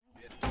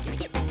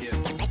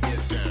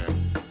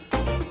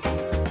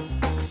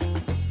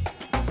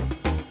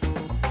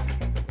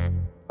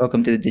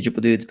Welcome to the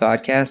Digital Dudes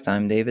podcast.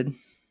 I'm David.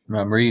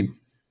 I'm Reid.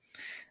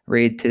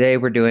 Reid, today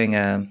we're doing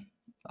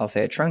I'll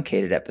say a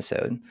truncated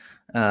episode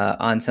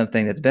on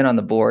something that's been on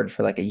the board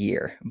for like a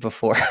year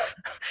before.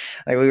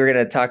 Like we were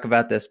going to talk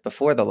about this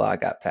before the law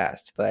got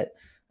passed, but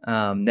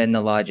then the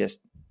law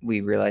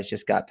we realized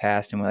just got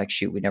passed, and we're like,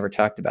 shoot, we never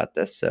talked about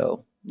this,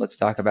 so let's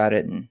talk about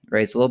it and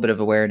raise a little bit of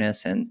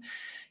awareness and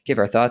give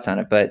our thoughts on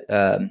it. But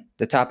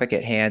the topic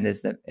at hand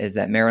is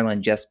that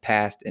Maryland just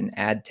passed an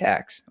ad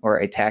tax, or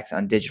a tax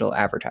on digital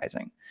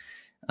advertising,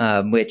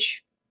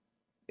 which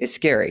is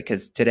scary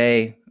because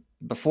today,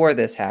 before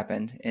this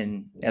happened,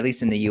 at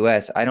least in the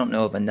U.S., I don't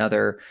know of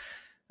another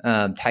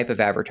type of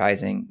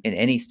advertising in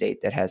any state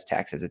that has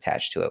taxes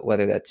attached to it,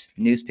 whether that's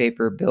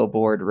newspaper,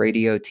 billboard,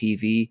 radio,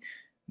 TV.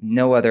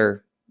 No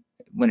other.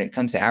 When it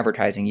comes to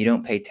advertising, you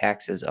don't pay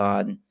taxes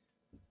on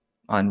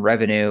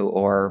revenue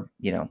or,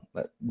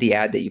 the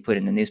ad that you put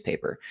in the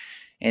newspaper.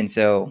 And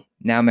so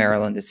now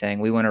Maryland is saying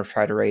we want to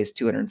try to raise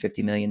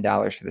 $250 million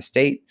for the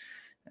state.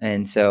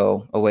 And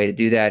so a way to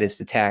do that is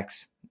to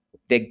tax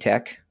big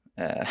tech,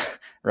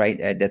 right?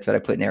 That's what I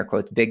put in air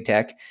quotes, big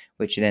tech,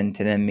 which then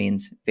to them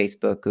means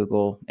Facebook,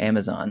 Google,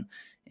 Amazon,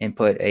 and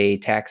put a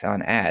tax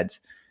on ads.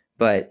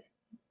 But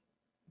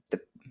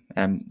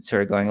I'm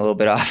sort of going a little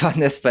bit off on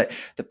this, but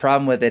the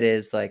problem with it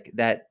is like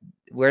that,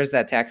 where's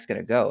that tax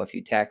going to go? If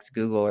you tax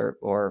Google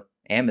or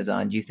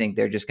Amazon, do you think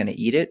they're just going to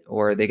eat it,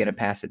 or are they going to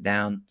pass it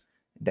down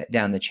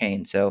the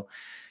chain? So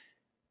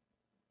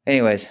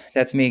anyways,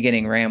 that's me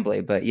getting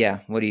rambly, but yeah,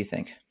 what do you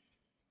think?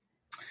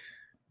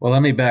 Well,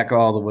 let me back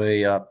all the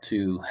way up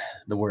to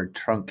the word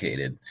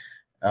truncated.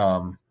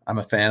 I'm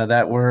a fan of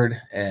that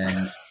word,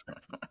 and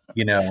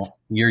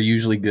you're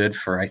usually good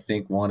for, I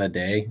think, one a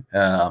day.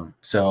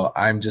 So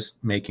I'm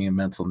just making a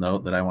mental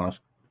note that I want to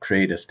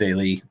create a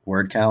daily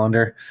word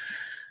calendar,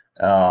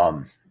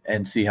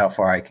 and see how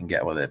far I can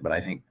get with it. But I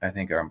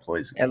think our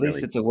employees at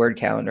least it's a word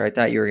calendar. I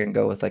thought you were going to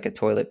go with like a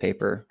toilet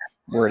paper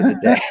word of the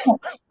day.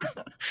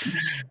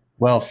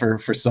 Well, for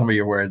some of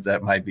your words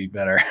that might be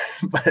better,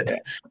 but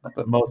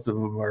most of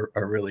them are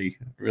really,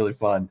 really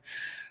fun.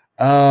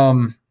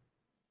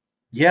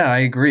 Yeah, I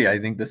agree. I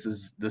think this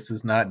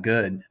is not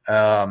good.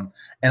 And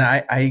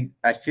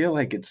I feel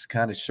like it's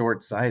kind of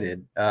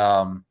short-sighted.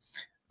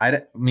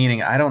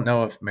 Meaning I don't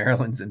know if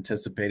Maryland's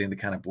anticipating the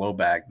kind of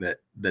blowback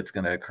that's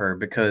going to occur,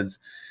 because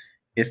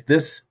if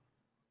this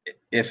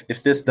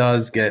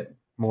does get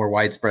more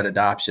widespread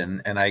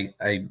adoption, and I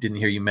didn't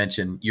hear you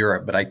mention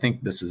Europe, but I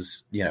think this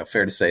is,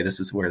 fair to say this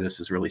is where this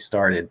has really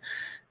started.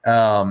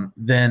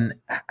 Then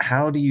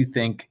how do you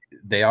think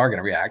they are going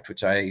to react?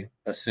 Which I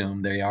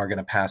assume they are going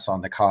to pass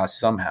on the cost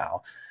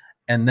somehow.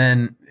 And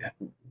then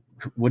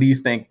what do you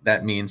think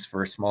that means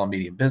for small and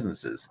medium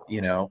businesses?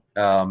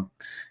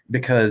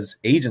 Because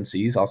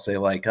agencies, I'll say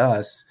like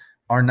us,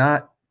 are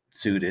not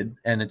suited,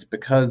 and it's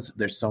because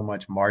there's so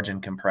much margin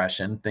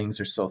compression.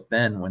 Things are so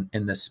thin when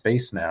in this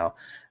space now,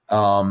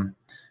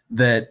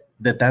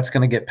 that's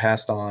going to get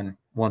passed on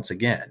once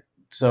again.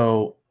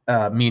 So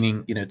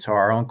meaning, to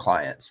our own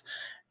clients,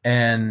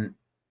 and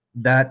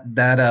that's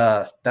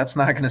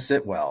not going to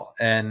sit well.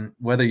 And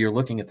whether you're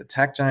looking at the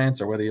tech giants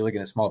or whether you're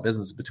looking at small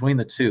businesses, between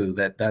the two,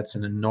 that's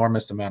an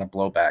enormous amount of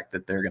blowback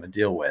that they're going to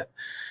deal with.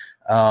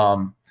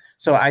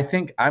 So I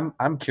think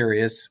I'm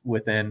curious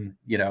within,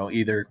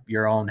 either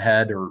your own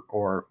head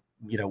or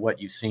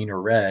what you've seen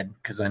or read,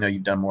 because I know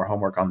you've done more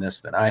homework on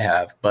this than I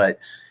have, but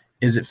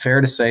is it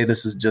fair to say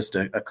this is just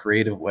a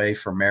creative way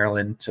for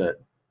Maryland to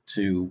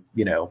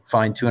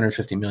find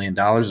 $250 million,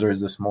 or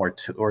is this more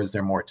or is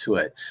there more to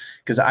it?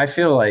 Because I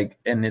feel like,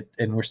 and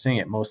we're seeing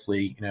it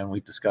mostly, and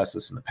we've discussed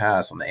this in the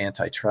past on the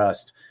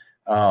antitrust,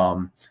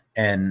 and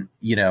Amy,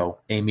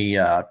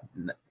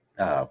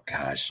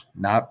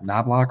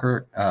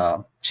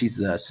 Knoblocher, she's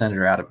the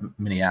senator out of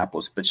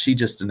Minneapolis, but she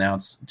just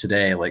announced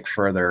today, like,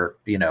 further,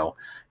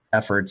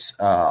 efforts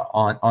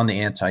on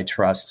the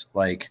antitrust,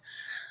 like,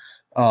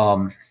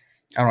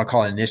 I don't want to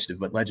call it initiative,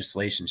 but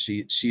legislation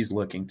she's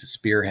looking to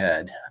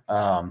spearhead.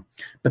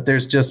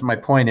 But my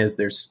point is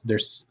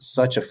there's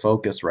such a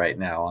focus right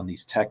now on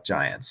these tech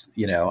giants,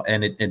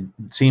 and it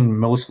seemed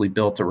mostly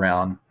built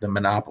around the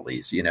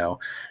monopolies,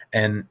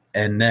 and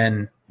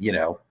then,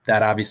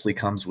 that obviously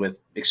comes with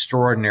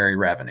extraordinary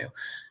revenue.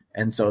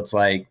 And so it's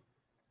like,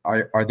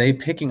 are they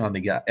picking on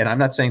the guy? And I'm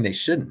not saying they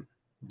shouldn't,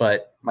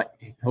 but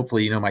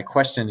hopefully, my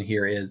question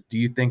here is, do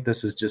you think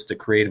this is just a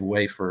creative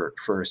way for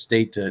a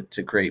state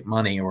to create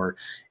money, or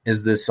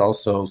is this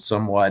also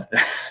somewhat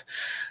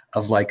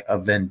of like a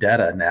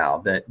vendetta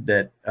now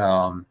that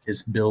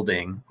is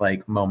building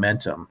like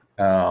momentum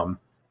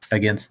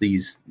against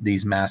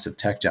these massive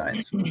tech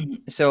giants?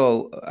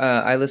 So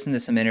I listened to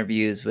some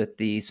interviews with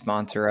the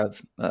sponsor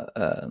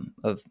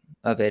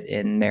of it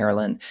in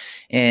Maryland,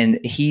 and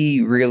he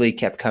really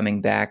kept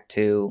coming back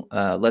to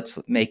let's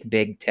make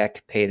big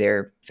tech pay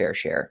their fair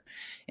share.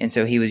 And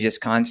so he was just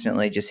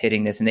constantly just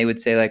hitting this, and they would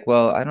say like,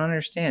 well, I don't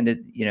understand it.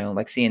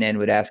 Like CNN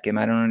would ask him,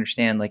 I don't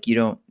understand, like, you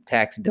don't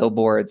tax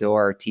billboards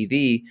or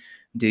TV,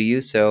 do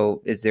you?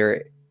 So is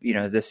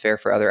this fair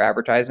for other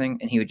advertising?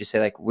 And he would just say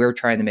like, we're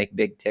trying to make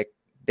big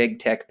big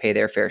tech pay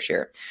their fair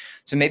share.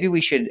 So maybe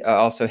we should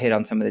also hit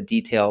on some of the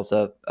details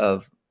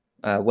of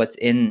what's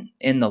in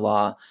the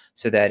law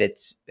so that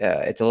it's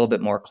a little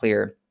bit more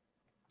clear.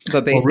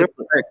 But Well,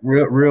 basically,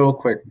 real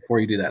quick before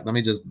you do that, let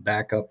me just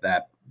back up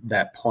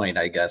that point,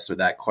 I guess, or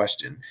that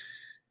question.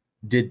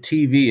 Did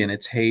TV in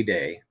its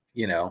heyday,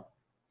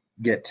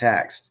 get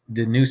taxed?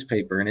 Did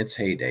newspaper in its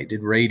heyday?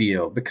 Did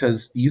radio?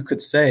 Because you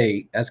could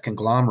say, as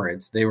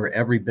conglomerates, they were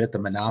every bit the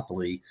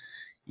monopoly,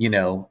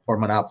 or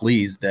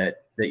monopolies that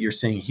you're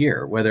seeing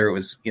here. Whether it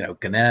was,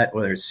 Gannett,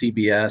 whether it's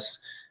CBS,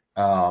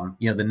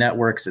 the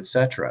networks,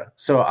 etc.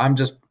 So I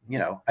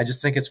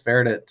just think it's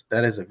fair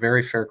that is a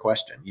very fair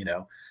question.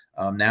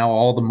 Now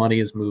all the money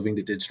is moving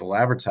to digital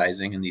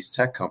advertising in these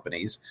tech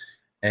companies,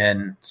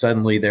 and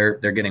suddenly they're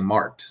getting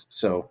marked.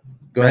 So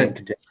go ahead and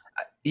continue.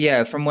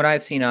 Yeah, from what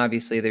I've seen,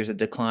 obviously there's a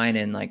decline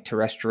in like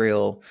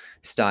terrestrial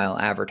style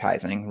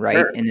advertising, right?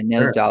 Sure, And then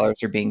those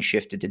dollars are being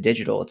shifted to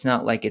digital. It's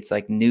not like it's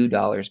like new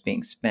dollars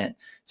being spent.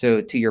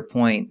 So to your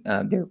point,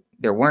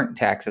 there weren't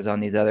taxes on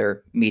these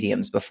other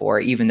mediums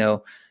before, even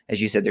though, as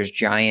you said, there's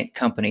giant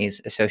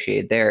companies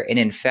associated there. And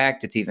in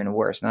fact, it's even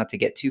worse. Not to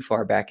get too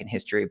far back in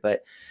history,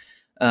 but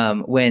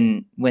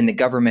when the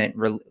government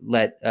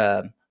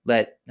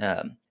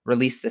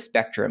release the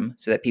spectrum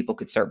so that people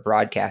could start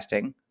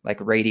broadcasting like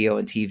radio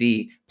and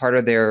TV, part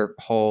of their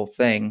whole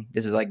thing,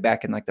 this is like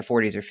back in like the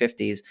 40s or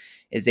 50s,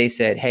 is they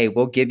said, hey,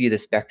 we'll give you the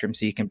spectrum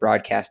so you can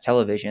broadcast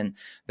television,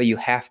 but you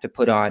have to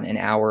put on an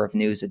hour of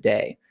news a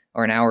day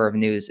or an hour of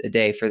news a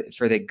day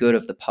for the good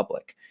of the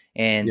public.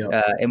 And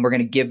and we're going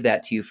to give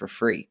that to you for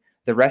free.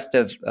 The rest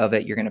of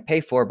it you're going to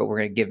pay for, but we're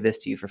going to give this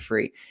to you for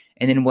free.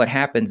 And then what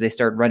happens? They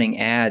start running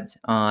ads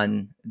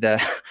on the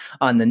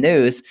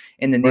news,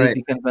 and the news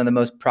becomes one of the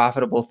most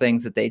profitable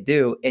things that they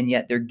do. And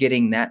yet they're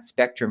getting that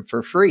spectrum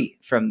for free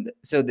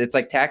so it's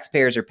like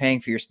taxpayers are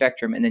paying for your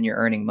spectrum, and then you're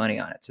earning money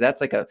on it. So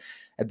that's like a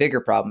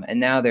bigger problem. And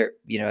now they're,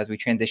 as we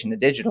transition to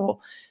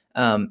digital,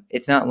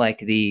 it's not like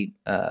the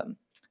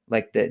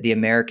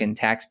American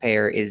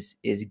taxpayer is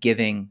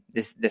giving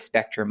the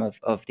spectrum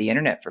of the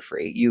internet for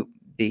free.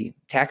 The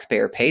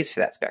taxpayer pays for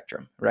that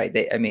spectrum, right?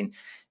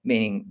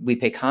 Meaning we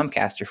pay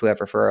Comcast or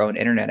whoever for our own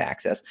internet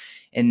access.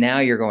 And now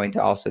you're going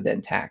to also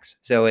then tax.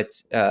 So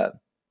it's,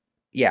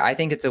 I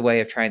think it's a way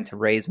of trying to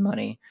raise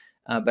money.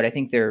 But I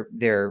think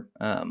they're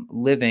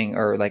living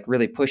or like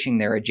really pushing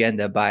their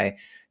agenda by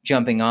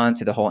jumping on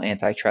to the whole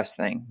antitrust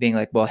thing, being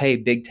like, well, hey,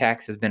 big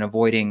tech has been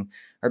avoiding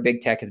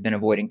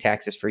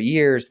taxes for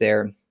years.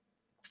 They're,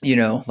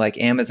 like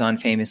Amazon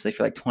famously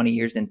for like 20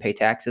 years didn't pay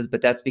taxes,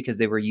 but that's because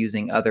they were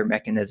using other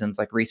mechanisms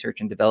like research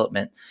and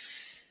development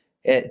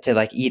to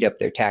like eat up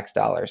their tax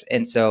dollars.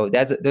 And so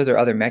those are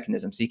other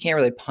mechanisms. So you can't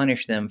really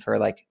punish them for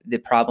like the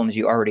problems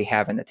you already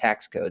have in the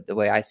tax code, the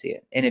way I see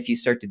it. And if you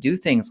start to do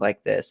things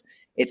like this,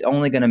 it's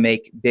only going to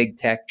make big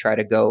tech try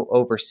to go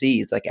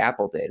overseas like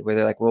Apple did, where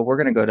they're like, well,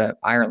 we're going to go to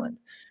Ireland,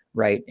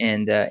 right?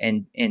 And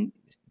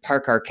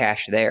park our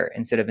cash there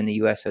instead of in the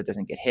US so it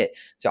doesn't get hit.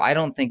 So I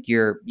don't think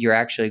you're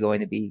actually going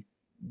to be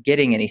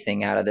getting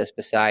anything out of this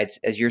besides,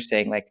 as you're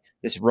saying, like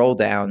this roll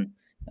down.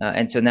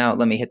 And so now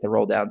let me hit the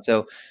roll down.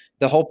 So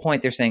the whole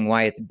point they're saying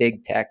why it's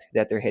big tech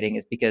that they're hitting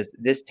is because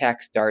this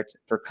tax starts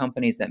for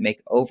companies that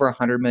make over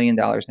 $100 million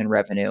in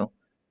revenue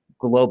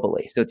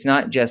globally. So it's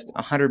not just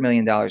 $100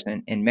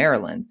 million in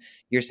Maryland.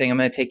 You're saying, I'm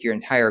going to take your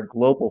entire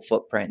global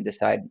footprint and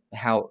decide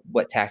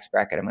what tax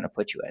bracket I'm going to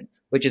put you in,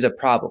 which is a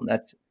problem.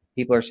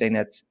 People are saying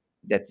that's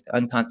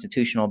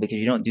unconstitutional because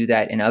you don't do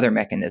that in other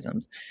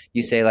mechanisms.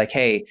 You say like,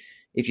 hey,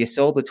 if you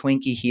sold a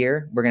Twinkie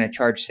here, we're going to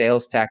charge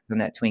sales tax on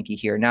that Twinkie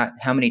here, not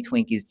how many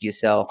Twinkies do you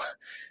sell,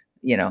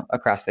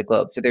 across the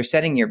globe. So they're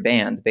setting your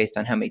band based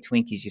on how many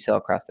Twinkies you sell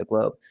across the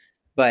globe.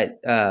 But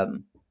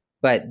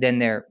then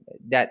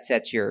that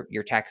sets your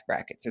tax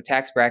bracket. So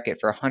tax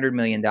bracket for $100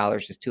 million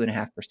is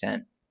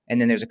 2.5%.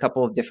 And then there's a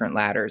couple of different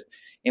ladders.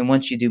 And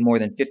once you do more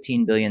than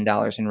 $15 billion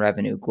in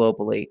revenue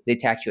globally, they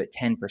tax you at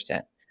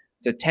 10%.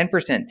 So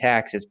 10%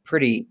 tax is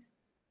pretty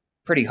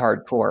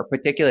hardcore,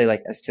 particularly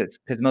like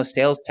because most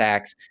sales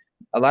tax,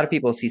 a lot of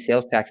people see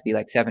sales tax be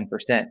like 7%,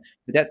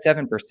 but that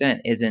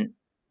 7%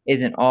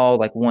 isn't all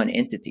like one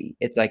entity.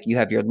 It's like you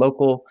have your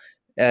local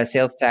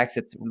sales tax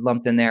that's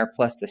lumped in there,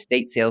 plus the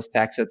state sales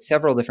tax. So it's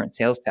several different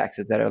sales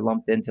taxes that are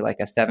lumped into like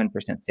a 7%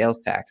 sales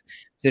tax.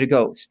 So to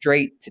go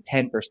straight to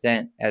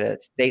 10% at a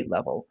state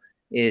level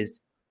is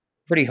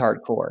pretty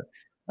hardcore.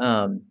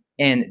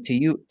 And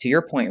to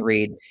your point,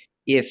 Reid,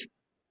 if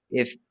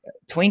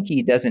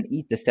Twinkie doesn't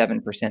eat the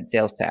 7%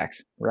 sales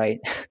tax, right?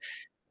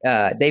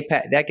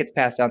 That gets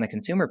passed on. The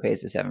consumer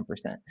pays the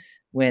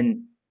 7%.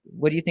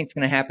 What do you think is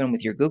going to happen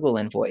with your Google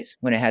invoice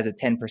when it has a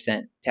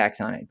 10% tax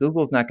on it?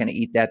 Google's not going to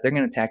eat that. They're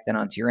going to tack that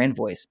onto your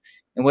invoice.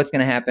 And what's going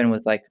to happen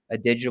with like a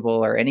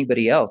Digital or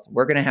anybody else?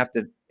 We're going to have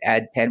to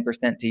add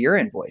 10% to your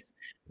invoice,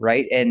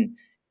 right? And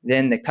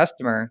then the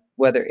customer,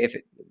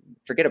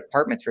 forget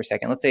apartments for a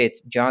second, let's say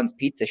it's John's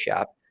Pizza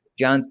Shop.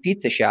 John's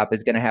Pizza Shop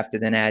is going to have to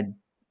then add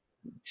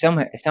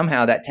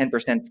somehow that 10%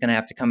 is going to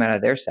have to come out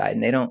of their side,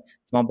 and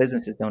small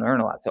businesses don't earn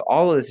a lot. So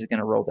all of this is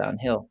going to roll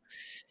downhill.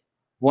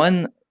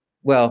 One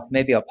Well,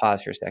 maybe I'll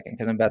pause for a second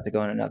because I'm about to go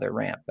on another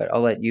rant, but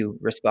I'll let you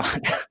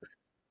respond.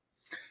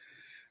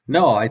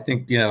 No, I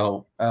think,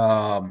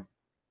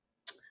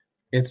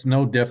 it's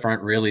no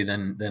different really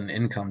than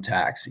income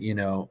tax,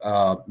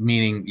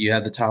 meaning you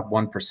have the top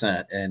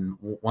 1%, and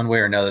one way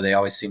or another, they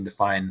always seem to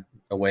find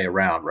a way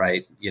around,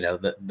 right?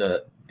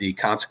 The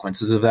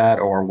consequences of that,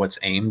 or what's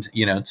aimed,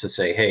 to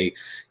say, hey,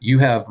 you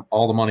have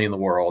all the money in the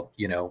world,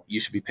 you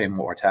should be paying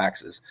more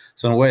taxes.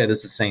 So in a way, this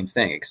is the same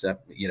thing,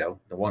 except, the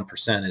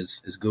 1%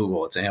 is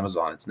Google, it's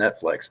Amazon, it's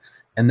Netflix,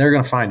 and they're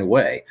going to find a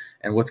way.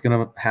 And what's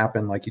going to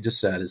happen, like you just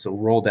said, is it'll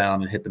roll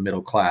down and hit the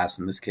middle class,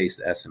 in this case,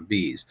 the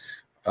SMBs.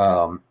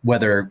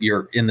 Whether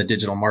you're in the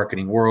digital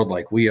marketing world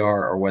like we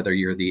are, or whether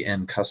you're the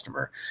end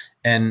customer.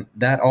 And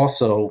that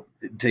also,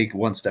 take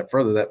one step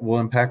further, that will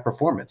impact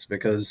performance,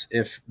 because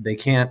if they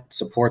can't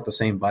support the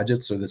same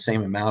budgets, or the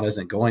same amount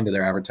isn't going to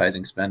their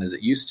advertising spend as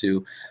it used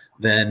to,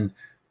 then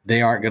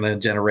they aren't going to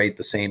generate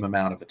the same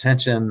amount of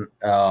attention,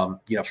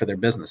 for their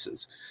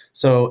businesses.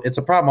 So it's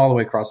a problem all the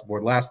way across the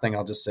board. Last thing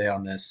I'll just say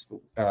on this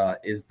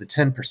is the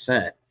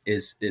 10%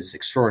 is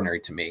extraordinary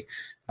to me.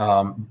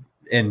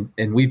 And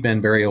we've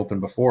been very open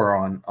before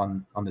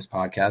on this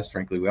podcast.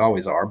 Frankly, we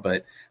always are.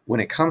 But when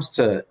it comes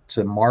to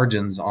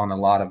margins on a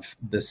lot of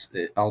this,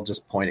 I'll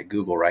just point at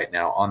Google right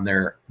now on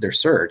their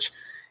search.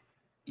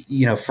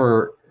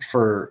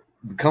 For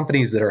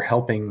companies that are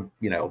helping,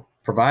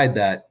 provide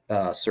that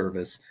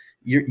service,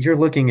 you're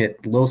looking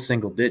at low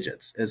single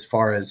digits as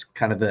far as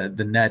kind of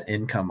the net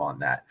income on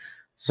that.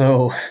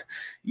 So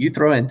you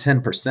throw in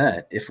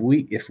 10%. If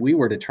we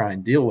were to try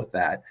and deal with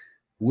that,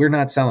 we're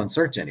not selling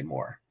search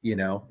anymore.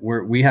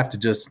 We have to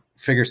just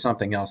figure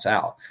something else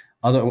out.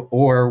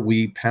 Or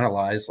we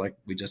penalize, like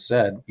we just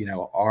said,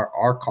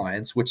 our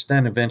clients, which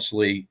then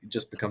eventually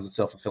just becomes a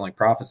self-fulfilling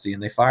prophecy,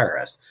 and they fire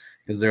us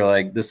because they're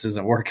like, this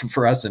isn't working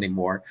for us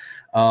anymore.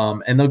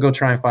 And they'll go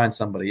try and find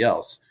somebody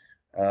else.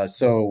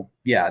 So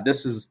yeah,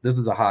 this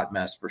is a hot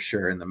mess for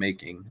sure in the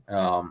making.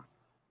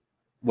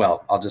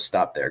 Well, I'll just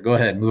stop there. Go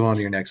ahead, move on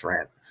to your next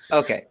rant.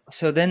 Okay,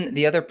 so then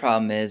the other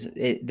problem is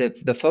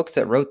the folks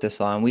that wrote this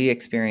law, and we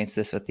experienced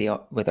this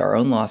with our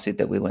own lawsuit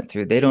that we went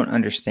through. They don't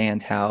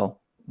understand how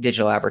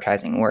digital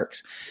advertising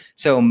works.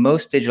 So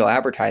most digital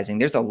advertising,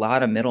 there's a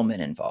lot of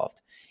middlemen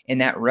involved,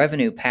 and that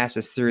revenue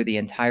passes through the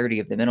entirety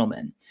of the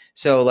middlemen.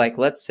 So like,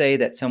 let's say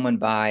that someone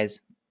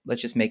buys,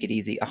 let's just make it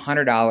easy,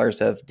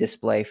 $100 of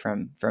display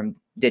from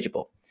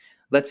Digital.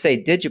 Let's say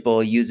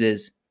Digital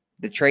uses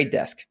the trade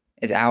desk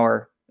as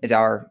our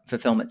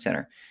fulfillment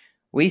center.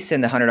 We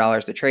send the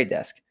 $100 to Trade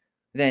Desk.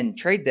 Then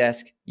Trade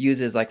Desk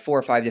uses like 4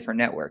 or 5 different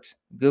networks: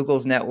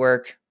 Google's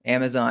network,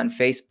 Amazon,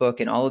 Facebook,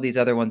 and all of these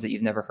other ones that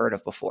you've never heard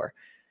of before.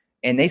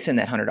 And they send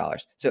that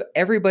 $100. So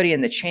everybody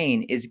in the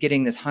chain is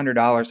getting this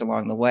 $100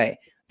 along the way.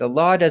 The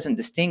law doesn't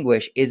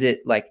distinguish. Is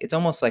it like, it's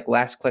almost like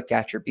last click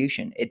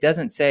attribution. It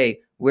doesn't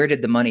say, where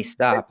did the money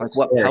stop? Like,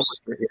 what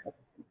publisher?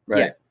 Right.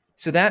 Yeah.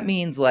 So that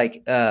means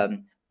like,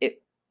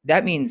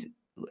 that means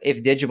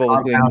if Digital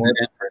was doing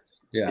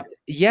more,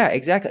 yeah,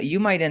 exactly, you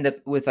might end up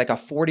with like a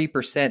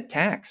 40%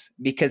 tax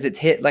because it's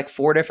hit like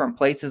 4 different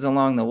places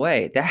along the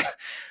way.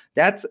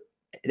 That's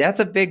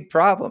a big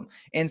problem.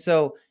 And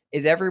so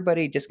is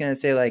everybody just going to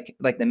say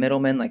like the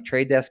middlemen, like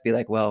Trade Desk, be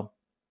like, well,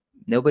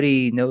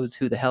 nobody knows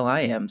who the hell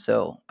I am,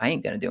 so I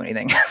ain't going to do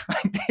anything?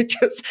 Like, they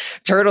just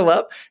turtle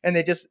up and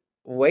they just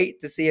wait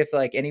to see if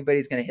like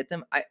anybody's going to hit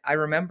them. I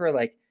remember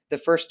like the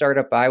first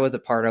startup I was a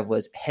part of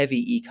was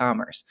heavy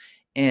e-commerce.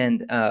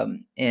 And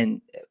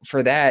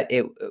for that,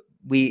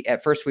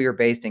 at first we were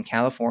based in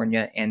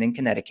California and in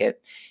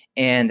Connecticut,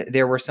 and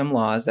there were some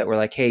laws that were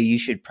like, hey,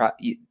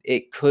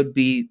 it could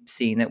be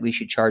seen that we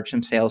should charge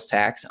some sales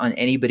tax on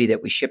anybody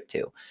that we ship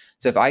to.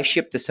 So if I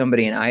ship to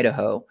somebody in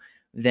Idaho,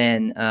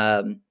 then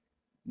and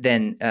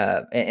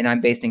I'm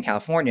based in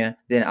California,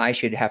 then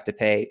should I have to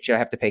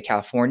pay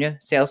California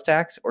sales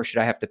tax, or should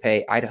I have to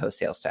pay Idaho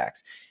sales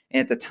tax? And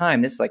at the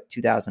time, this is like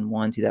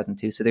 2001,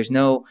 2002. So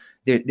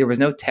there was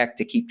no tech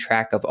to keep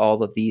track of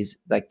all of these,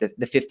 like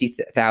the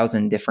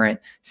 50,000 different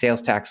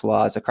sales tax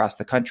laws across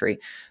the country.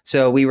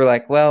 So we were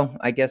like, well,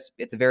 I guess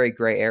it's a very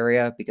gray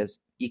area because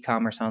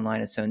e-commerce online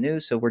is so new.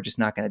 So we're just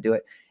not going to do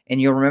it. And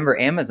you'll remember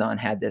Amazon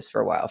had this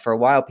for a while. For a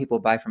while, people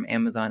buy from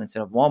Amazon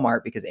instead of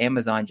Walmart because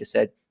Amazon just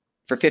said,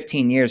 for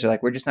 15 years, they're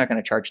like, we're just not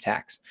going to charge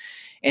tax.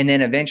 And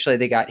then eventually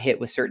they got hit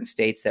with certain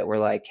states that were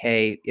like,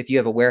 hey, if you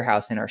have a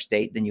warehouse in our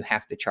state, then you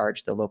have to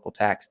charge the local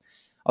tax.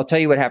 I'll tell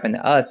you what happened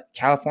to us.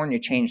 California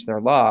changed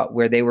their law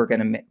where they were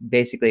going to,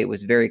 basically, it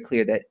was very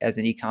clear that as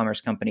an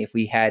e-commerce company, if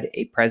we had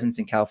a presence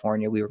in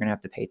California, we were going to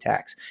have to pay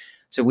tax.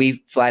 So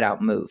we flat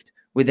out moved.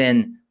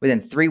 Within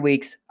 3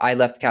 weeks, I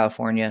left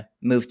California,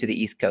 moved to the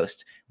East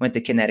Coast, went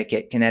to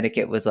Connecticut.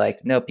 Connecticut was like,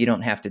 nope, you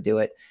don't have to do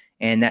it.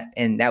 And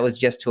that was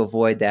just to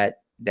avoid that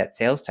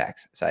sales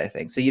tax side of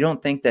things. So you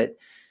don't think that,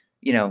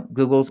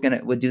 Google's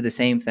would do the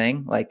same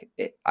thing? Like,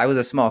 I was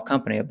a small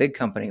company, a big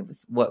company with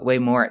way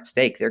more at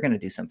stake. They're going to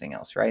do something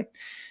else, right?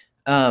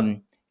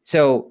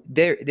 So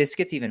this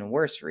gets even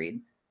worse, Reid.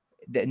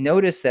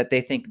 Notice that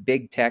they think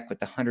big tech with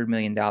 $100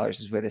 million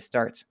is where this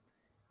starts.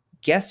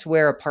 guess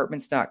where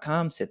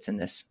apartments.com sits in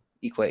this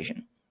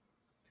equation?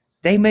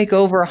 They make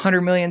over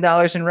 $100 million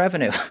in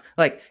revenue.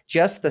 Like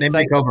just the They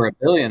site. make over $1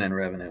 billion in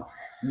revenue.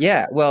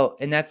 Yeah, well,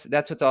 and that's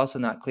what's also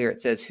not clear.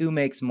 It says who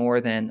makes more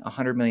than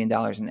 $100 million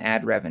in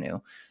ad revenue.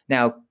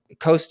 Now,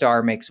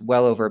 CoStar makes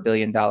well over $1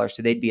 billion,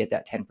 so they'd be at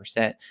that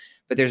 10%.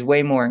 But there's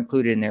way more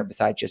included in there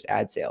besides just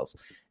ad sales.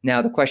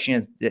 Now, the question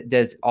is,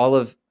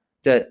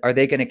 are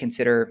they going to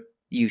consider,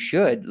 you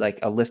should, like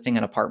a listing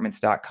on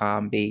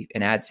apartments.com be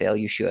an ad sale?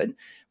 You should.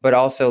 But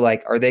also,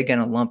 like, are they going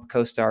to lump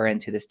CoStar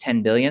into this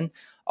 10 billion?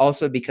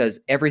 Also, because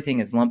everything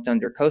is lumped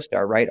under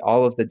CoStar, right?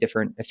 All of the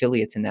different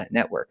affiliates in that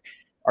network.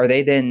 Are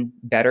they then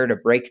better to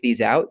break these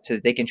out so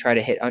that they can try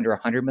to hit under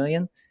 100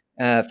 million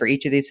for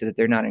each of these so that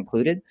they're not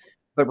included?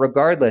 But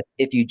regardless,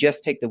 if you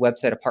just take the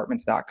website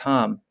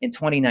apartments.com, in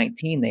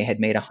 2019, they had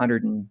made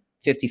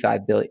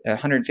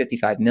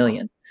 155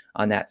 million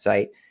on that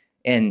site.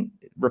 And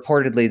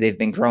reportedly, they've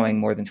been growing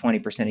more than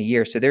 20% a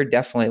year. So they're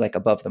definitely like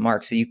above the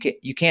mark. So you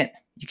can't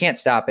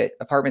stop it.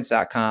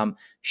 Apartments.com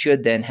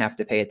should then have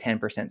to pay a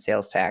 10%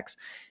 sales tax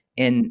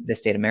in the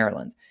state of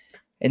Maryland.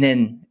 And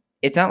then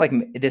it's not like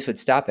this would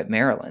stop at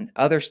Maryland.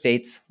 Other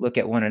states look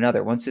at one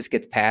another. Once this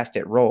gets passed,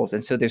 it rolls.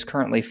 And so there's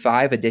currently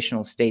 5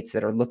 additional states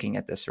that are looking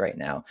at this right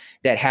now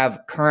that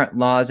have current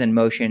laws in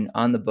motion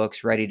on the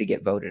books ready to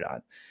get voted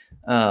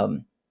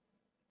on.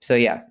 So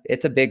yeah,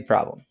 it's a big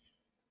problem.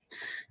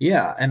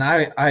 Yeah. And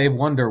I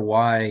wonder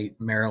why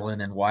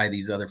Maryland and why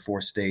these other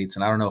 4 states,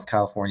 and I don't know if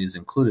California is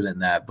included in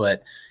that,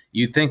 but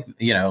you think,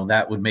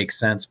 that would make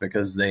sense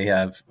because they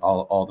have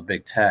all the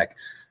big tech.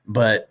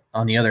 But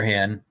on the other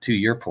hand, to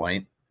your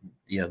point,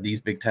 these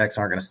big techs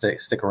aren't going to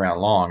stick around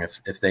long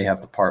if they have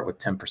to part with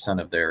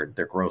 10% of their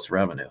gross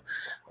revenue,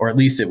 or at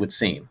least it would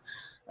seem,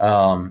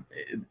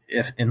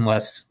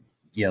 unless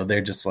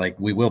they're just like,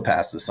 we will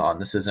pass this on.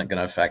 This isn't going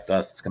to affect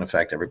us. It's going to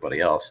affect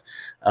everybody else,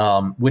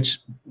 which,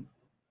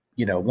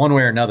 one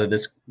way or another,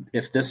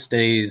 if this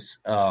stays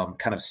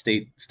kind of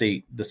state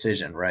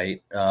decision, right,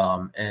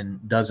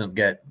 and doesn't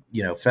get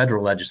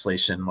federal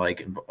legislation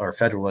or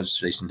federal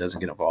legislation doesn't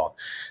get involved,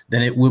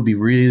 then it will be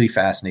really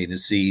fascinating to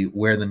see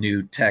where the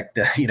new tech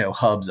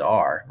hubs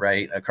are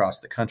right across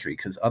the country,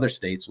 because other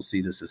states will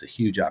see this as a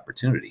huge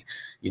opportunity.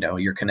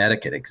 Your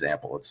Connecticut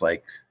example, it's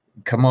like,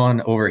 come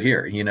on over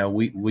here.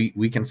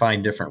 We can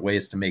find different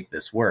ways to make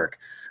this work.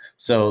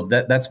 So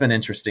that's been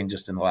interesting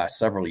just in the last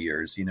several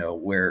years,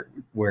 where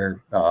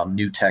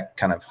new tech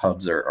kind of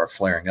hubs are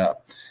flaring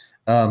up.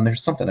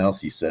 There's something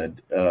else you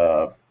said.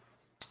 Like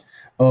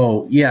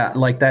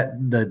that,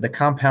 the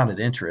compounded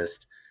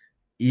interest,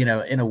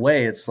 in a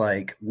way, it's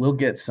like, we'll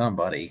get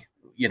somebody,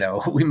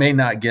 we may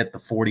not get the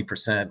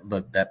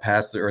 40% that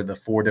passed, or the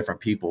 4 different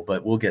people,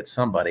 but we'll get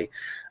somebody.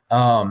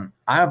 I'm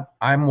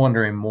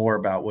wondering more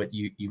about what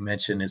you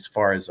mentioned as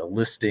far as a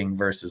listing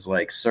versus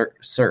like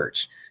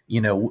search.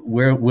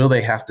 Where will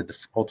they have to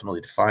ultimately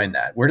define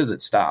that? Where does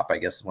it stop, I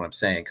guess is what I'm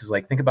saying. Because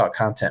think about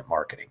content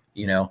marketing,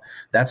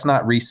 that's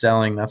not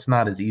reselling. That's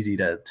not as easy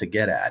to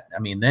get at. I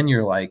mean, then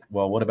you're like,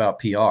 well, what about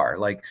PR?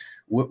 Like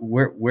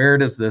where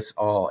does this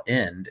all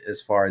end as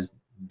far as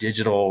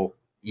digital,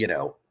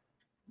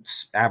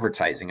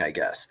 advertising, I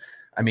guess?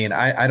 I mean,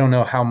 I don't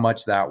know how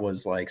much that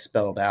was like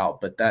spelled out,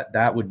 but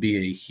that would be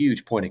a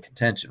huge point of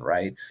contention,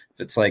 right?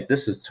 If it's like,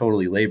 this is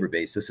totally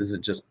labor-based, this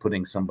isn't just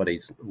putting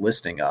somebody's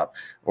listing up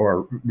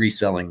or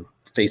reselling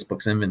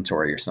Facebook's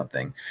inventory or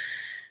something.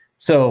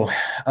 So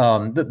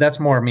that's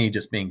more me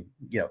just being,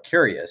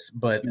 curious,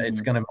 but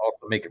it's going to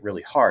also make it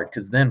really hard,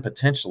 because then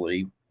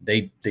potentially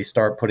they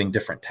start putting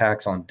different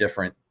tax on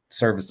different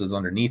services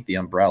underneath the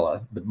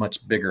umbrella, the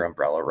much bigger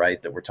umbrella,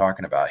 right, that we're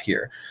talking about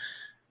here.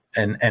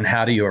 And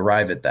how do you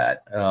arrive at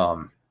that?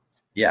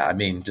 I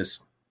mean,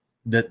 just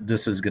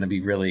this is going to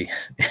be really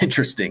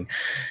interesting.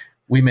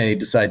 We may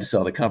decide to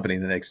sell the company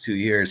in the next 2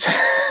 years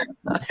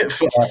if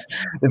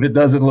it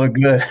doesn't look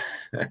good.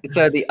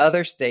 So the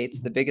other states,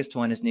 the biggest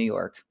one is New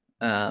York,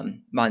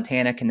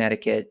 Montana,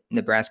 Connecticut,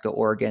 Nebraska,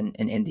 Oregon,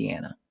 and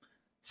Indiana.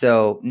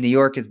 So New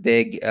York is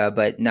big,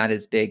 but not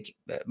as big.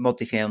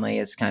 Multifamily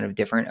is kind of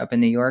different up in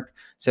New York.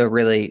 So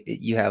really,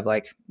 you have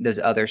like those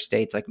other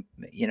states, like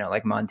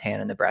like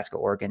Montana, Nebraska,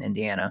 Oregon,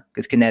 Indiana,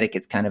 because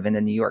Connecticut's kind of in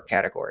the New York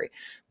category.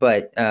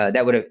 But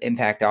that would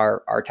impact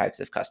our types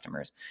of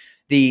customers.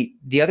 The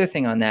other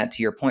thing on that,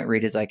 to your point,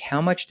 Reid, is like,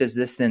 how much does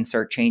this then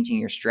start changing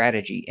your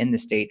strategy in the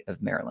state of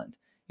Maryland?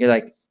 You're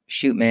like,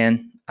 shoot,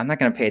 man, I'm not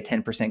going to pay a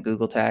 10%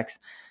 Google tax.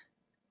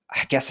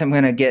 I guess I'm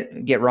going to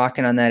get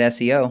rocking on that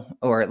SEO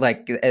or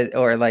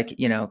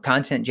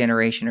content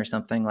generation or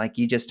something. Like,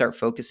 you just start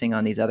focusing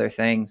on these other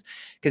things,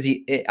 because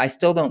I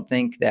still don't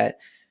think that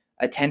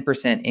a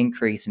 10%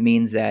 increase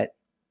means that,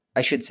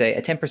 I should say,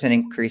 a 10%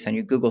 increase on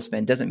your Google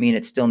spend doesn't mean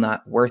it's still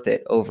not worth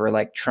it over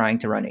like trying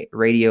to run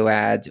radio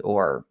ads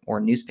or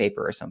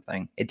newspaper or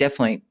something. It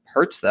definitely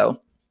hurts though.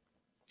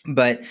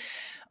 But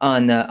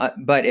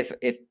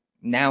if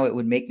now it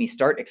would make me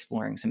start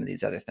exploring some of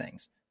these other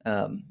things.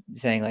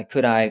 Saying like,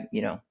 can I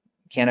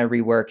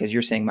rework, as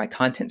you're saying, my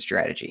content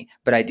strategy?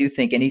 But I do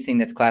think anything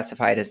that's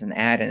classified as an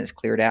ad and is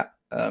cleared out,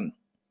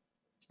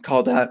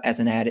 called out as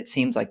an ad, it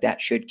seems like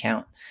that should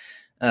count.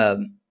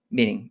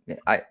 Meaning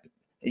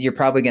you're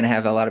probably going to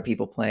have a lot of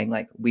people playing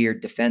like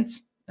weird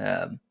defense,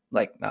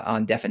 like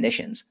on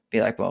definitions.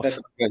 Be like, well,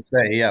 That's what I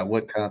say. Yeah,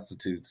 what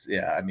constitutes?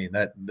 Yeah, I mean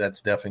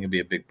that's definitely gonna be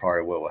a big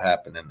part of what will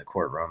happen in the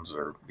courtrooms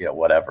or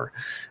whatever.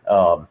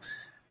 Um,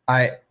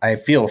 I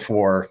feel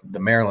for the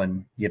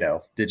Maryland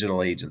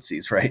digital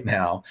agencies right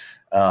now.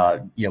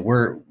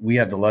 We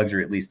have the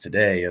luxury, at least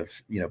today, of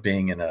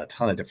being in a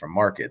ton of different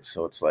markets.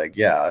 So it's like,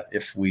 yeah,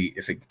 if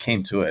it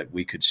came to it,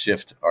 we could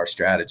shift our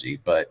strategy.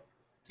 But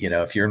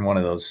if you're in one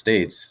of those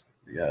states,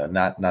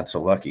 not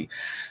so lucky.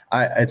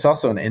 It's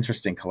also an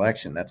interesting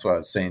collection. That's what I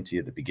was saying to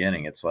you at the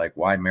beginning. It's like,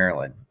 why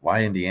Maryland?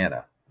 Why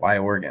Indiana? Why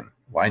Oregon?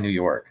 Why New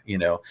York?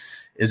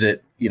 Is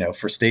it,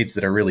 for states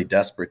that are really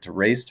desperate to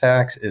raise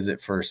tax? Is it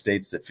for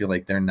states that feel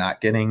like they're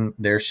not getting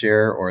their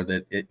share, or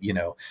that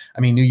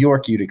New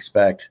York you'd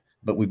expect,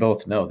 but we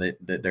both know that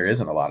there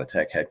isn't a lot of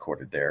tech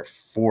headquartered there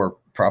for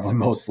probably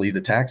mostly the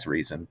tax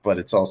reason, but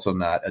it's also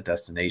not a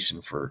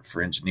destination for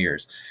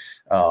engineers,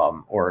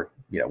 or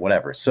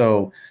whatever.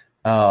 So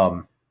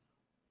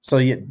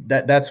yeah,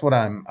 that's what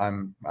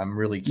I'm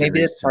really curious.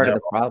 Maybe that's part of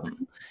the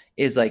problem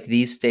is like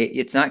these states,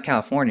 it's not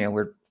California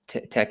where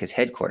tech is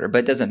headquartered, but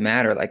it doesn't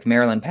matter. Like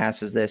Maryland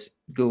passes this,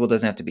 Google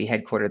doesn't have to be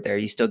headquartered there.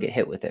 You still get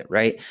hit with it.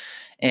 Right.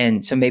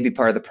 And so maybe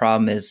part of the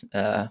problem is,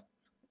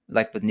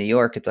 like with New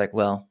York, it's like,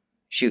 well,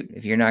 shoot,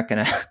 if you're not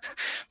going to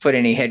put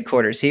any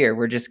headquarters here,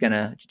 we're just going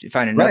to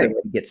find another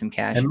way to get some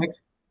cash.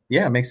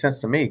 It makes sense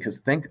to me, because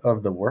think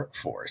of the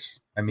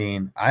workforce. I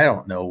mean, I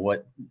don't know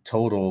what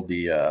total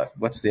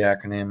what's the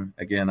acronym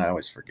again? I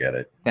always forget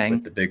it.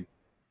 FANG.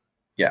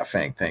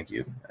 FANG. Thank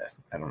you.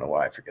 I don't know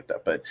why I forget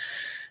that, but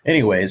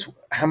anyways,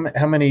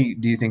 how many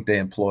do you think they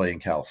employ in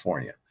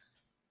California?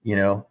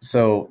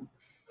 So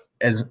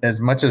as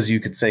much as you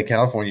could say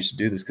California should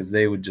do this because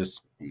they would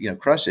just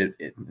crush it,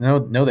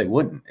 no, they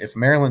wouldn't. If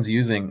Maryland's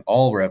using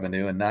all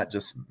revenue and not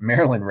just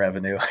Maryland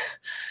revenue,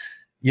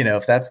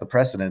 if that's the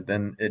precedent,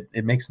 then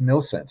it makes no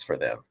sense for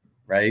them,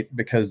 right?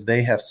 Because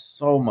they have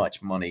so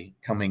much money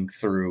coming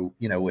through,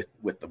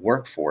 with the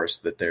workforce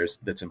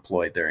that's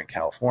employed there in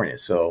California.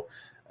 So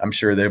I'm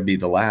sure they'd be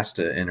the last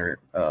to enter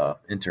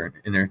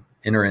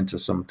into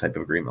some type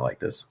of agreement like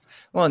this.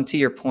 Well, and to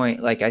your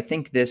point, like I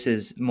think this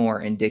is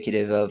more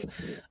indicative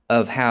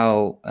of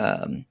how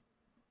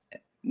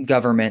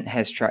government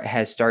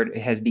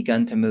has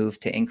begun to move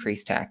to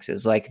increase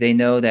taxes. Like they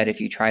know that if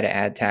you try to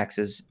add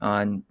taxes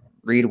on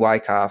Reid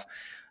Wyckoff,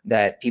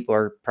 that people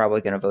are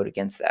probably going to vote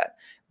against that.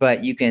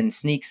 But you can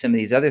sneak some of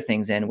these other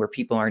things in where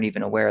people aren't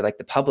even aware, like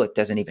the public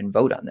doesn't even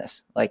vote on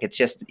this. Like it's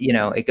just,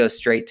 it goes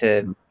straight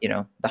to,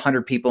 the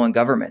 100 people in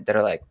government that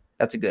are like,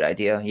 that's a good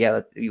idea.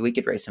 Yeah, we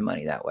could raise some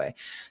money that way.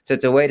 So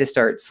it's a way to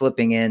start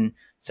slipping in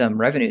some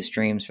revenue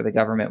streams for the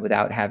government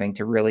without having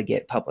to really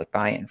get public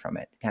buy-in from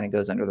it. It kind of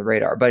goes under the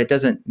radar, but it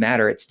doesn't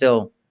matter. It's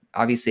still,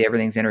 obviously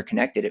everything's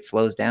interconnected. It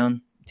flows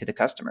down to the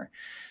customer.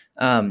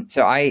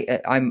 So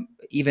I'm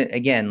even,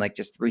 again, like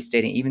just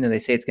restating, even though they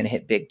say it's going to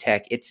hit big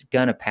tech, it's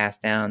going to pass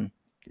down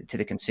to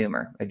the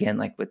consumer. Again,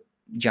 like with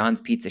John's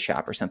Pizza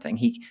Shop or something,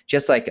 he,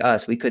 just like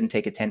us, we couldn't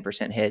take a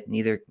 10% hit.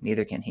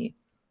 Neither can he.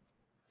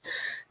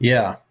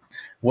 Yeah.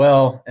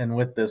 Well, and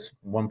with this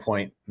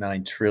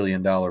 $1.9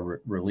 trillion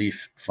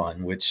relief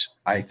fund, which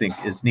I think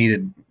is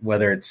needed,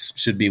 whether it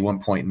should be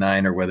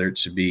 1.9 or whether it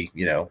should be,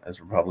 as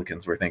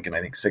Republicans were thinking,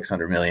 I think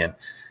 600 million,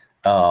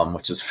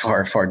 which is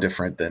far, far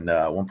different than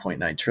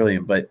 1.9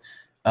 trillion. But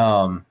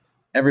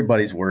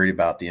everybody's worried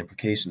about the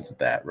implications of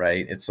that,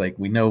 right? It's like,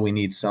 we know we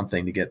need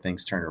something to get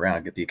things turned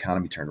around, get the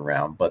economy turned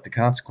around, but the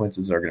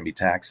consequences are going to be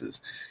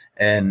taxes.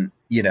 And,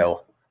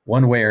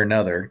 one way or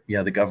another,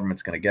 the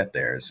government's going to get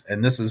theirs.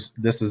 And this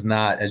is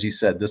not, as you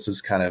said, this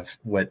is kind of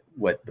what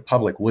the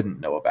public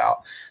wouldn't know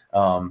about,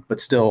 but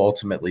still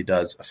ultimately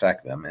does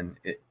affect them. And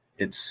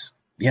it's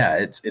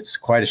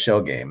quite a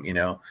shell game,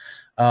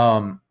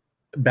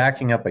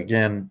 Backing up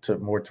again to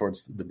more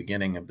towards the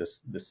beginning of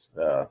this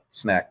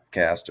snack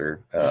cast,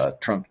 or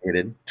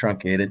truncated,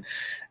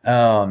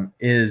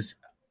 is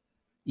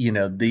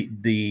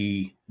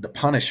the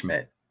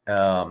punishment,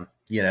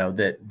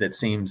 that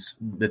seems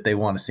that they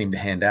want to seem to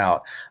hand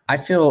out. I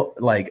feel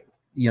like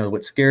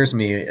what scares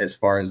me as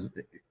far as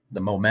the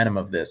momentum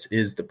of this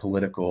is the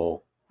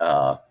political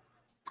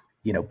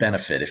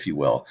benefit, if you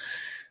will.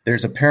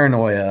 There's a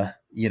paranoia,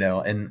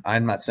 and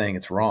I'm not saying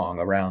it's wrong,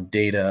 around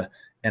data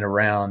and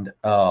around,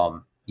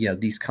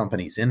 these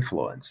companies'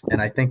 influence.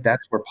 And I think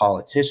that's where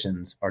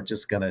politicians are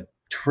just going to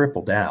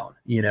triple down,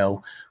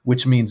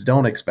 which means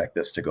don't expect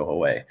this to go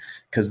away,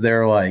 because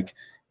they're like,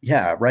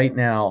 yeah, right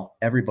now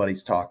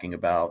everybody's talking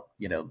about,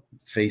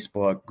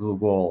 Facebook,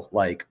 Google,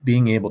 like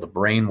being able to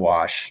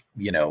brainwash,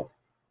 the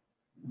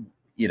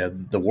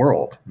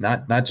world,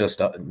 not just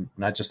in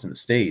the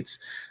States.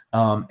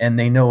 And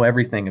they know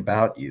everything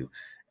about you.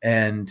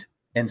 And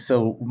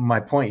so my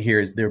point here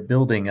is they're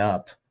building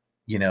up,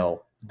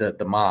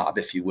 the mob,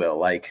 if you will,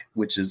 like,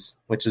 which is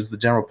the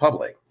general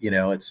public.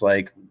 It's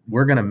like,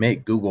 we're going to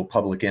make Google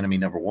public enemy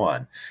number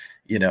one,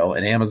 and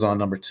Amazon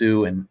number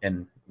two,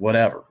 and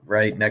whatever,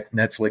 right?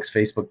 Netflix,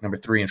 Facebook, number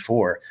 3 and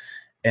 4.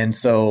 And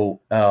so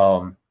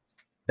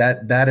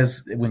that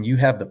is when you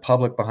have the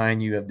public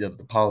behind you, have the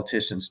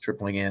politicians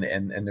tripling in,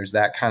 and there's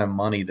that kind of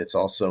money that's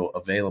also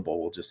available,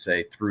 we'll just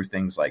say, through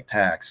things like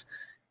tax.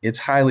 It's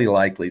highly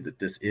likely that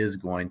this is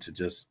going to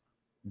just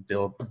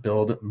build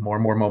more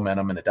and more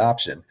momentum and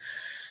adoption.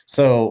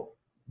 So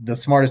the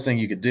smartest thing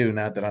you could do,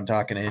 not that I'm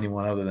talking to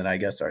anyone other than I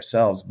guess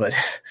ourselves, but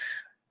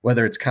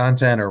whether it's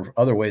content or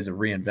other ways of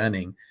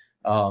reinventing,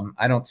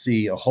 I don't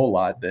see a whole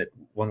lot that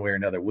one way or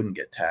another wouldn't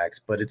get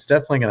taxed, but it's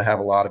definitely going to have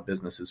a lot of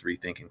businesses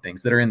rethinking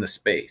things that are in the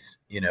space,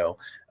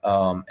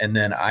 and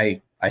then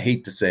I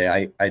hate to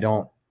say, I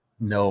don't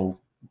know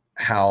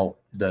how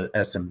the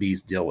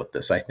SMBs deal with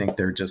this. I think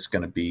they're just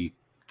going to be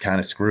kind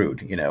of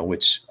screwed,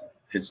 which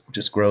is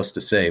just gross to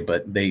say,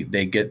 but they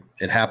get,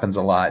 it happens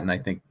a lot. And I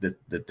think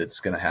that's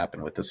going to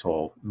happen with this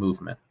whole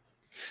movement.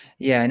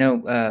 Yeah, I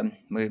know.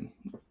 We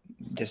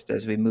just,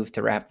 as we move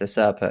to wrap this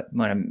up, I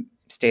want to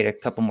state a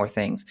couple more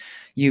things.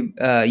 You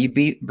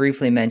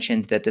briefly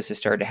mentioned that this has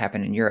started to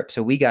happen in Europe.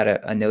 So we got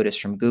a notice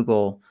from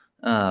Google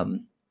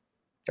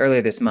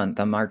earlier this month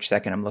on March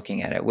 2nd. I'm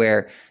looking at it,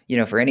 where,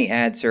 for any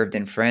ad served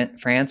in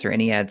France or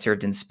any ad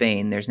served in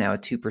Spain, there's now a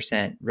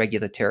 2%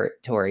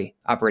 regulatory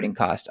operating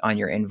cost on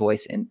your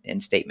invoice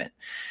and statement.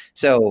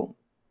 So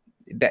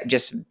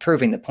just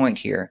proving the point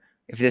here,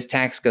 if this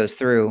tax goes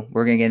through,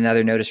 we're going to get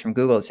another notice from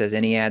Google that says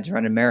any ads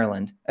run in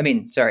Maryland.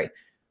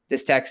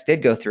 This tax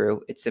did go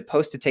through. It's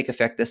supposed to take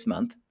effect this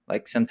month,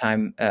 like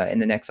sometime in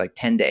the next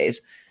 10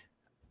 days.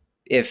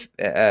 If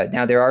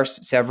now there are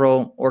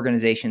several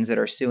organizations that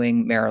are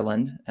suing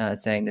Maryland,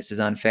 saying this is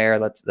unfair,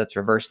 let's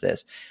reverse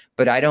this.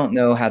 But I don't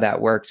know how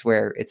that works,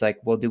 where it's like,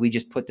 well, do we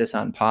just put this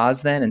on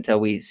pause then until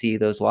we see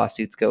those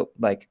lawsuits go,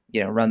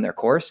 run their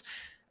course?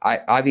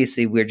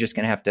 Obviously we're just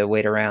going to have to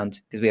wait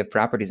around, because we have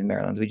properties in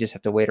Maryland. We just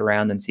have to wait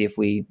around and see if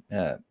we,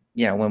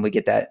 when we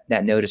get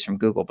that notice from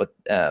Google. But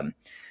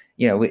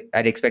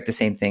I'd expect the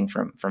same thing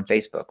from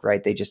Facebook,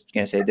 right? They just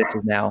going to say this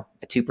is now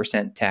a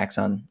 2% tax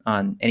on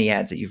any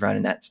ads that you've run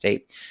in that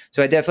state.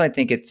 So I definitely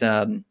think it's,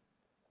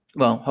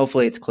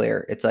 hopefully it's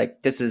clear. It's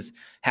like, this has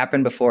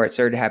happened before. It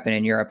started to happen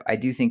in Europe. I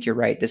do think you're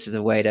right. This is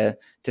a way to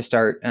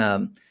start,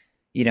 I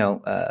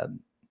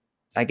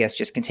guess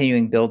just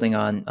continuing building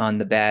on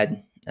the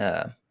bad,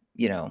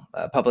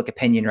 public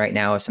opinion right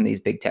now of some of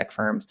these big tech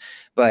firms.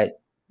 But,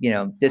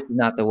 this is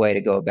not the way to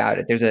go about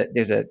it.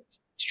 There's a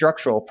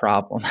structural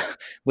problem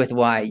with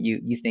why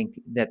you think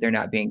that they're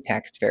not being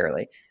taxed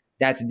fairly.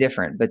 That's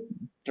different, but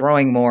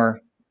throwing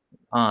more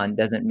on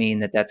doesn't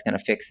mean that that's going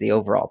to fix the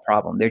overall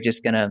problem. They're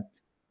just going to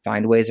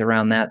find ways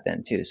around that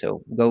then too.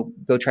 So go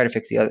try to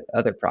fix the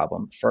other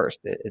problem first,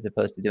 as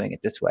opposed to doing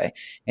it this way.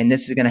 And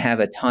this is going to have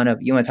a ton of,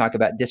 you want to talk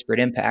about disparate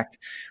impact,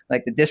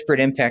 like the disparate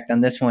impact on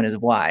this one is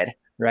wide,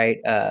 right?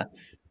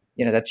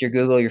 That's your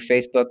Google, your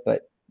Facebook,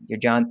 but your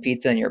John's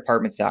Pizza and your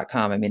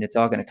apartments.com. I mean, it's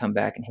all going to come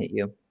back and hit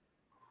you.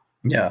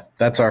 Yeah,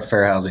 that's our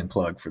fair housing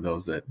plug for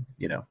those that,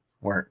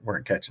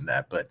 weren't catching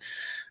that. But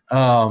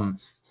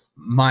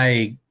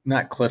my,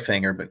 not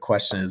cliffhanger, but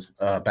question is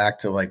back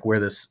to where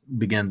this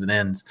begins and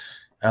ends.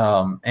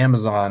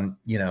 Amazon,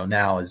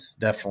 now is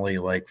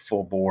definitely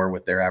full bore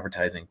with their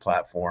advertising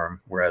platform,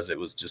 whereas it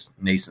was just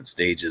nascent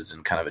stages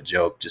and kind of a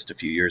joke just a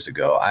few years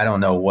ago. I don't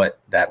know what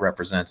that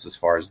represents as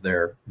far as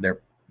their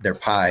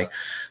pie,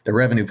 their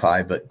revenue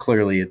pie, but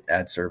clearly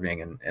ad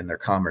serving and their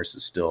commerce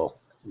is still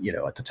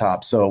at the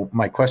top. So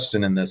my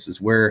question in this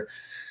is where,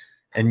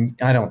 and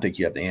I don't think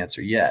you have the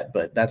answer yet,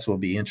 but that's what will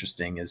be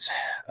interesting is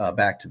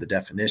back to the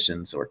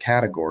definitions or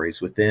categories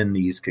within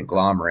these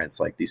conglomerates,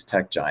 like these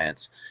tech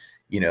giants,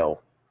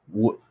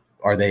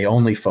 are they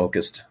only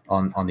focused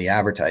on the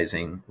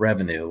advertising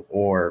revenue,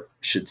 or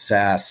should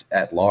SaaS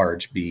at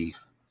large be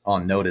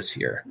on notice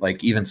here?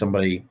 Like even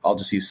somebody, I'll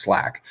just use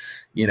Slack,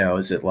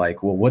 is it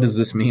like, well, what does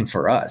this mean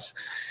for us?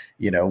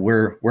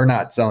 We're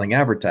not selling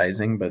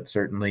advertising, but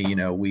certainly,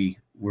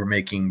 we're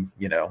making,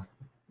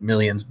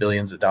 millions,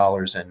 billions of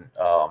dollars in,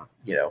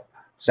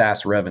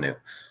 SaaS revenue.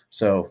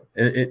 So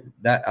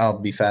that I'll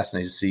be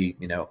fascinated to see,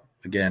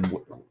 again,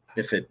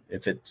 if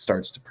it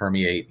starts to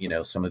permeate,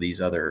 some of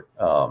these other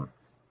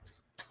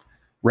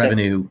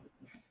revenue,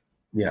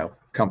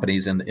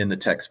 companies in the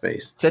tech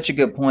space. Such a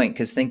good point,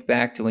 because think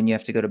back to when you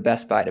have to go to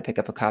Best Buy to pick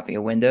up a copy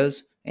of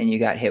Windows, and you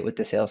got hit with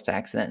the sales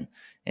tax then.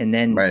 And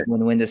then Right.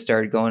 when Windows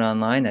started going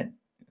online,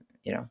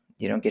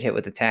 you don't get hit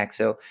with the tax.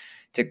 So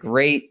it's a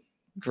great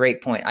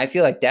point. I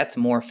feel like that's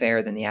more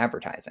fair than the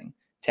advertising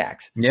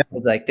tax. Yeah.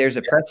 It's like there's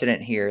a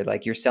precedent here.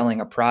 Like you're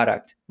selling a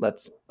product,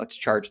 let's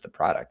charge the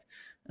product.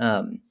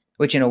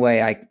 Which in a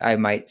way I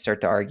might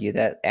start to argue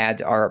that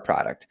ads are a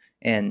product.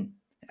 And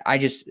I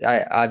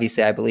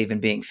obviously I believe in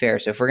being fair.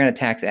 So if we're going to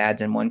tax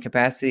ads in one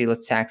capacity,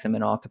 let's tax them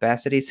in all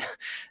capacities,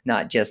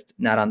 not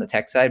on the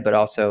tech side, but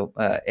also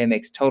it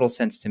makes total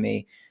sense to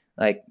me,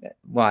 like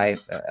why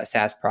a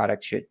SaaS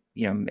product should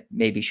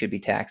be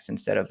taxed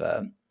instead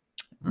of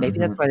maybe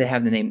that's why they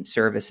have the name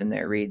service in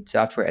there, Reid,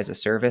 software as a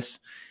service.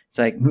 It's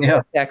like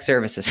tax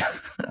services.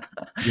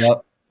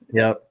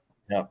 Yep.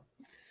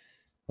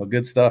 Well,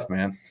 good stuff,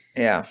 man.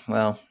 Yeah.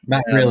 Well,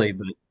 Not really,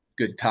 but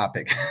good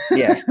topic.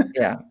 yeah.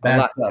 A Bad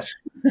lot, stuff.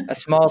 a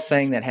small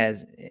thing that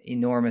has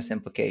enormous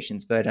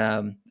implications, but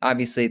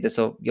obviously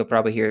you'll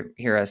probably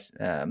hear us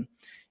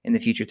in the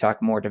future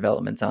talk more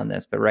developments on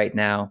this. But right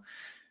now,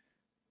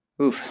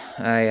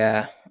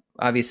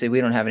 obviously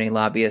we don't have any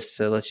lobbyists,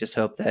 so let's just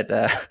hope that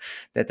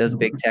that those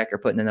big tech are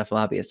putting enough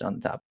lobbyists on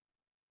the top.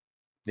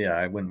 Yeah,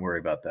 I wouldn't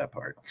worry about that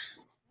part.